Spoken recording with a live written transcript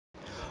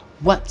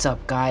What's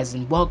up guys,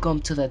 and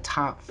welcome to the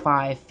top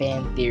 5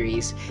 fan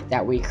theories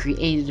that we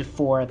created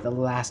for The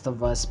Last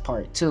of Us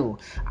Part 2.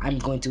 I'm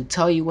going to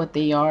tell you what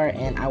they are,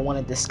 and I want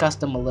to discuss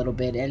them a little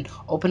bit and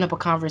open up a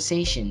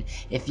conversation.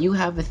 If you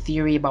have a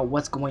theory about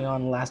what's going on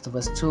in The Last of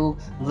Us 2,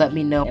 let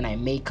me know and I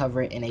may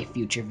cover it in a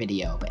future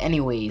video. But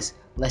anyways,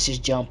 let's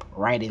just jump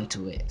right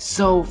into it.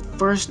 So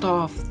first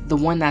off, the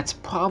one that's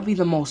probably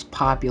the most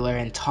popular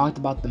and talked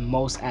about the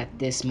most at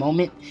this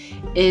moment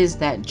is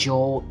that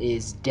Joel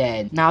is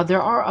dead. Now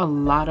there are a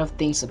lot of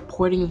things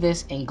supporting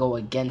this and go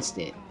against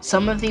it.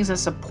 Some of the things that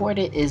support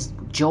it is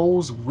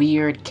Joel's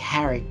weird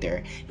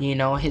character. You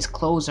know, his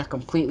clothes are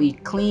completely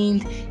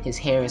cleaned, his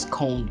hair is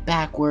combed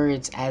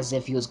backwards as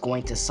if he was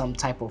going to some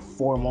type of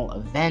formal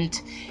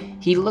event.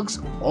 He looks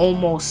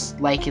almost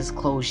like his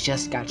clothes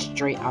just got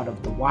straight out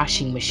of the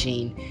washing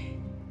machine,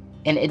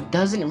 and it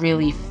doesn't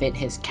really fit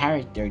his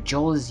character.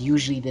 Joel is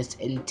usually this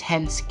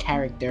intense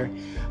character,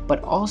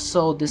 but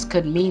also this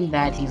could mean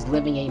that he's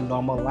living a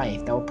normal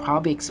life. That would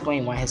probably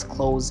explain why his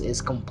clothes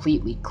is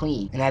completely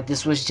clean, and that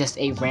this was just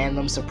a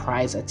random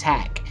surprise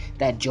attack,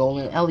 that Joel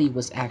and Ellie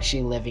was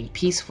actually living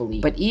peacefully.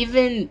 But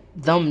even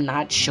them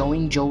not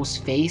showing Joel's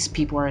face,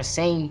 people are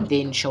saying they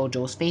didn't show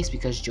Joel's face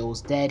because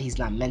Joel's dead. He's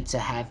not meant to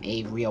have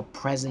a real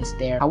presence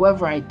there.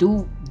 However, I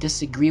do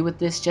disagree with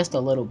this just a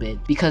little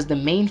bit, because the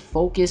main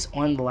focus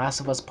on The Last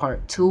of Us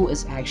Part 2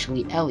 is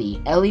actually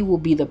Ellie. Ellie will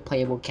be the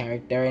playable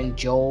character, and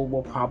Joel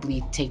will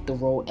probably take the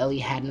role Ellie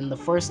had in the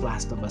first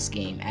Last of Us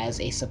game as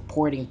a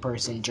supporting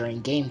person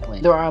during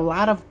gameplay. There are a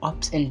lot of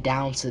ups and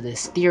downs to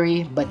this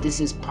theory, but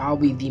this is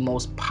probably the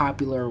most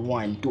popular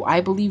one. Do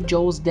I believe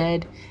Joel's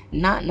dead?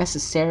 Not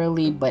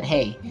necessarily, but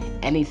hey,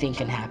 anything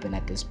can happen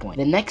at this point.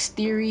 The next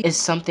theory is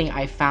something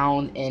I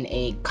found in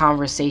a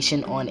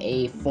conversation on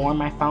a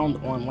forum I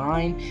found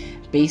online.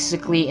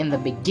 Basically, in the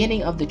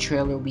beginning of the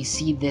trailer, we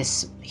see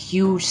this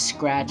huge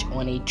scratch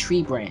on a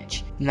tree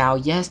branch. Now,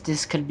 yes,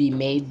 this could be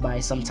made by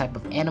some type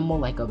of animal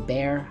like a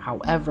bear.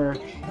 However,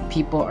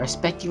 people are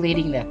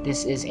speculating that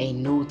this is a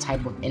new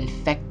type of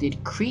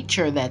infected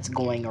creature that's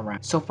going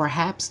around. So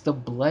perhaps the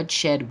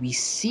bloodshed we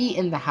see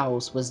in the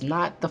house was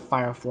not the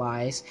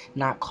fireflies,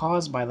 not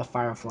caused by the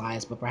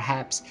fireflies, but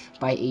perhaps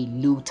by a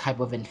new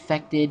type of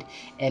infected,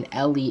 and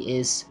Ellie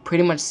is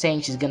pretty much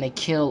saying she's gonna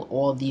kill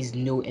all these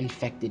new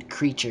infected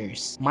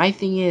creatures. My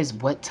thing is,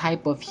 what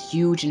type of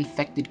huge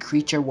infected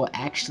creature will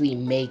actually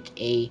make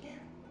a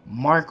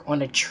mark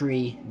on a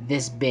tree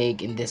this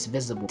big and this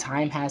visible?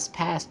 Time has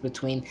passed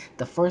between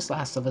the first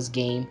Last of Us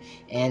game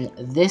and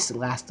this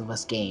Last of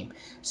Us game,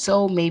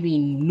 so maybe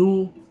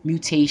new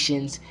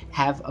mutations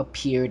have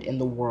appeared in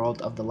the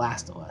world of The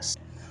Last of Us.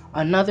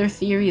 Another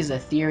theory is a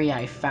theory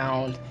I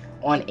found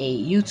on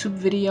a YouTube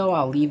video.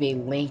 I'll leave a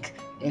link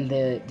in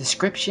the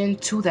description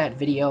to that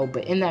video,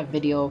 but in that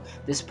video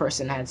this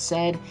person had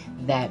said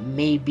that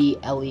maybe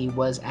Ellie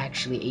was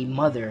actually a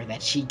mother,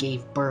 that she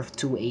gave birth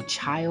to a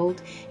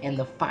child, and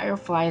the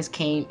fireflies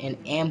came and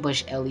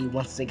ambushed Ellie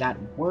once they got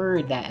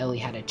word that Ellie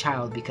had a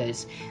child,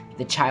 because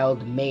the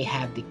child may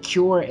have the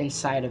cure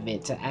inside of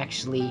it to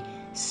actually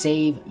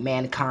save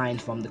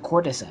mankind from the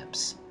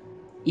cordyceps.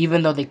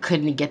 Even though they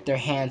couldn't get their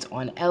hands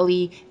on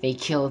Ellie, they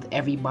killed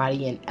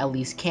everybody in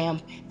Ellie's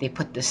camp. They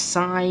put the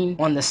sign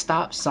on the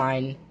stop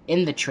sign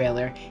in the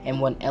trailer,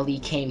 and when Ellie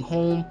came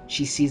home,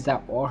 she sees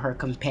that all her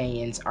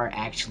companions are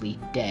actually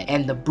dead.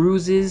 And the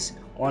bruises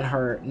on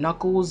her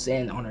knuckles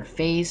and on her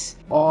face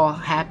all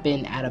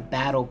happened at a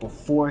battle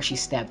before she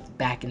stepped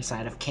back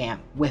inside of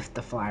camp with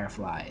the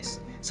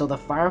fireflies. So the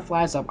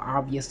fireflies are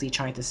obviously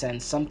trying to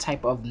send some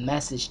type of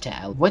message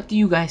to Ellie. What do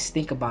you guys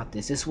think about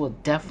this? This will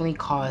definitely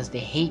cause the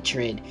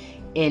hatred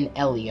in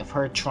Ellie of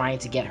her trying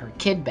to get her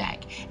kid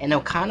back, and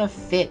it'll kind of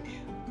fit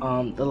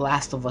The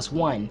Last of Us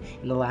 1.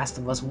 In The Last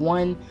of Us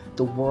 1,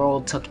 the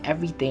world took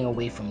everything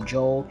away from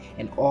Joel,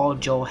 and all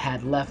Joel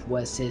had left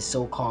was his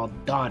so-called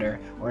daughter,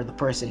 or the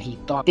person he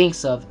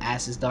thinks of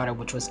as his daughter,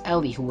 which was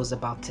Ellie, who was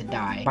about to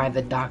die by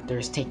the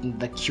doctors taking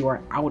the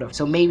cure out of her.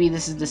 So maybe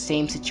this is the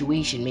same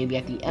situation. Maybe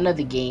at the end of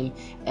the game,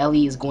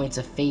 Ellie is going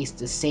to face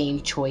the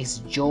same choice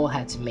Joel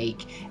had to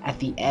make at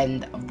the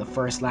end of the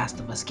first Last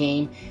of Us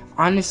game.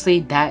 Honestly,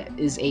 that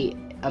is a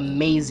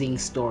amazing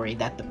story,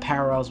 that the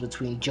parallels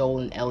between Joel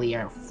and Ellie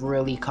are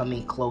really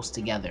coming close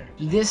together.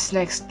 This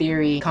next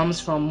theory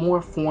comes from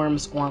more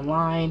forums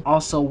online.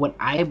 Also, what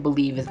I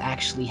believe is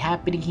actually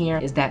happening here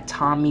is that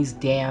Tommy's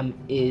Dam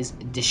is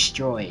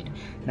destroyed.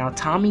 Now,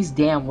 Tommy's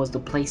Dam was the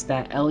place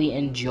that Ellie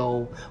and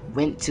Joel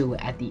went to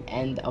at the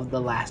end of the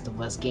Last of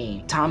Us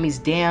game. Tommy's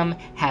Dam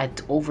had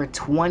over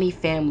 20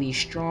 families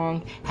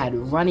strong, had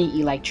running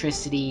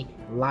electricity,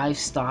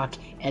 livestock,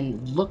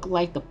 and looked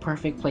like the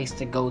perfect place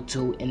to go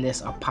to in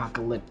this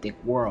apocalyptic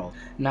world.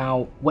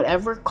 Now,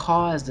 whatever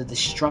caused the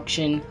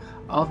destruction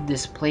of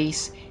this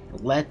place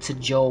led to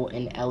Joel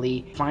and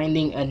Ellie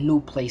finding a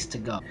new place to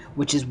go,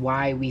 which is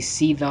why we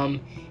see them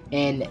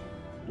in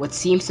what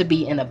seems to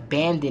be an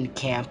abandoned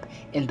camp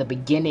in the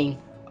beginning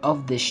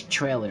of this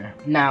trailer.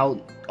 Now,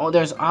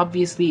 there's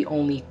obviously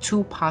only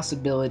two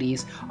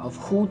possibilities of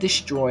who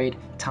destroyed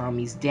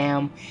Tommy's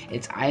dam.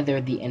 It's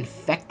either the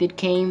infected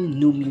came,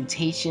 new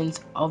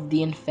mutations of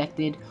the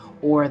infected,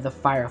 or the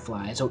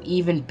Fireflies, or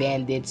even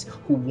bandits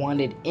who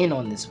wanted in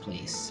on this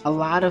place. A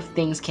lot of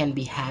things can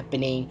be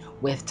happening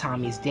with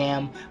Tommy's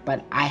dam,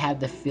 but I have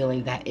the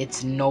feeling that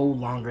it's no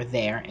longer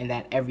there and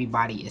that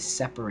everybody is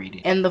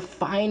separated. And the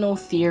final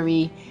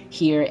theory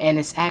here, and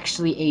it's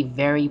actually a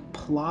very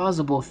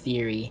plausible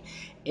theory,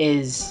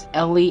 is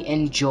Ellie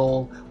and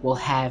Joel will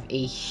have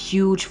a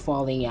huge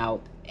falling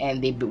out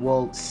and they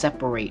will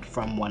separate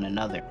from one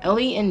another.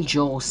 Ellie and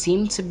Joel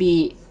seem to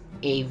be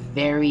a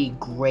very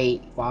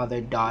great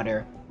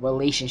father-daughter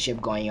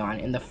relationship going on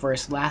in the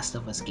first Last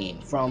of Us game.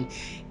 From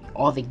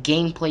all the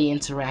gameplay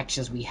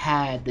interactions we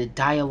had, the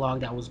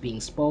dialogue that was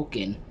being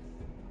spoken,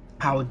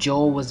 how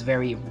Joel was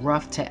very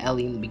rough to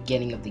Ellie in the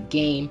beginning of the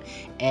game,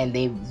 and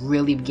they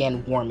really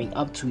began warming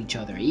up to each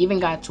other. It even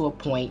got to a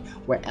point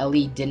where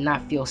Ellie did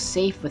not feel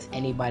safe with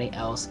anybody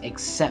else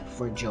except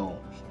for Joel,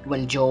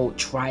 when Joel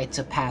tried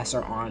to pass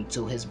her on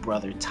to his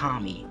brother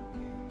Tommy.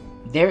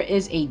 There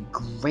is a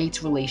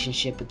great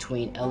relationship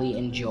between Ellie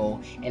and Joel,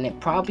 and it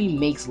probably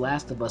makes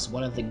Last of Us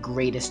one of the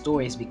greatest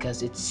stories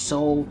because it's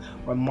so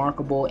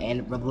remarkable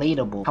and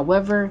relatable.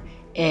 However,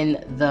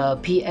 in the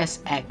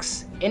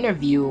PSX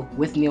interview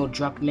with Neil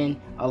Druckmann,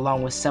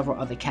 along with several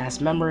other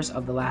cast members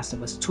of The Last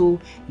of Us 2,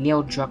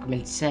 Neil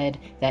Druckmann said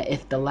that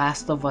if The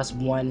Last of Us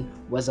 1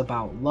 was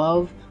about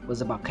love,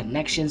 was about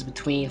connections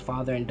between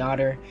father and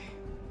daughter,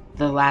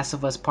 The Last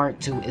of Us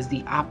Part 2 is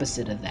the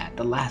opposite of that.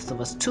 The Last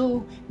of Us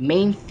 2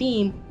 main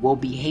theme will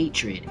be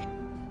hatred.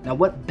 Now,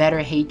 what better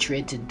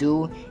hatred to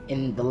do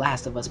in The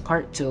Last of Us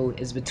Part 2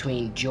 is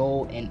between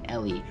Joel and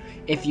Ellie.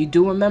 If you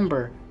do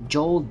remember,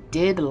 Joel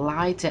did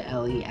lie to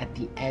Ellie at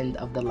the end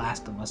of The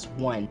Last of Us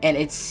 1, and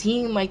it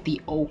seemed like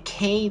the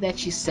okay that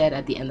she said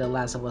at the end of The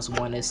Last of Us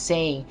 1 is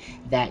saying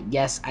that,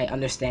 yes, I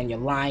understand you're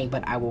lying,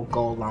 but I will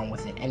go along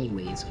with it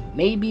anyways.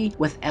 Maybe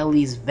with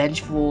Ellie's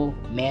vengeful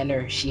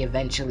manner, she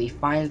eventually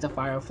finds the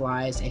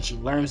Fireflies and she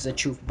learns the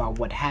truth about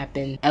what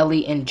happened.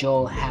 Ellie and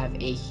Joel have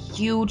a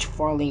huge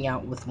falling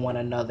out with one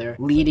another,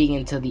 leading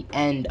into the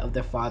end of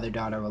their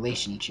father-daughter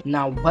relationship.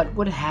 Now, what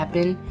would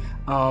happen?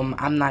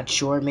 I'm not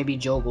sure. Maybe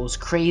Joel goes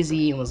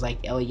crazy and was like,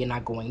 Ellie, you're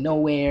not going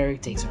nowhere,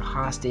 takes her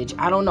hostage.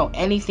 I don't know.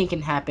 Anything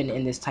can happen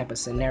in this type of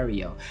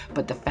scenario.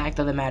 But the fact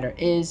of the matter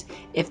is,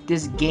 if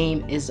this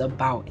game is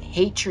about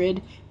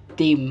hatred,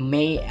 they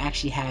may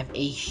actually have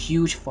a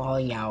huge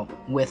falling out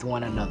with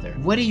one another.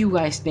 What do you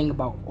guys think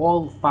about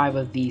all 5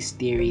 of these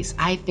theories?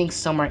 I think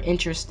some are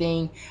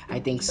interesting. I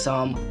think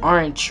some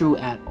aren't true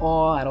at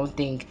all. I don't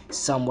think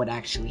some would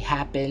actually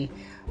happen.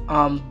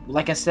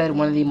 Like I said,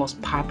 one of the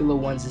most popular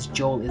ones is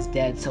Joel is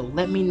dead, so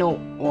let me know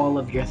all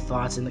of your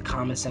thoughts in the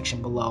comment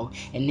section below,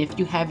 and if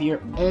you have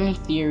your own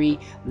theory,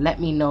 let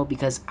me know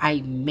because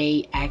I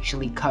may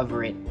actually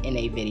cover it in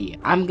a video.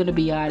 I'm gonna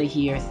be out of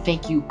here.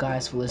 Thank you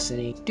guys for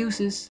listening. Deuces.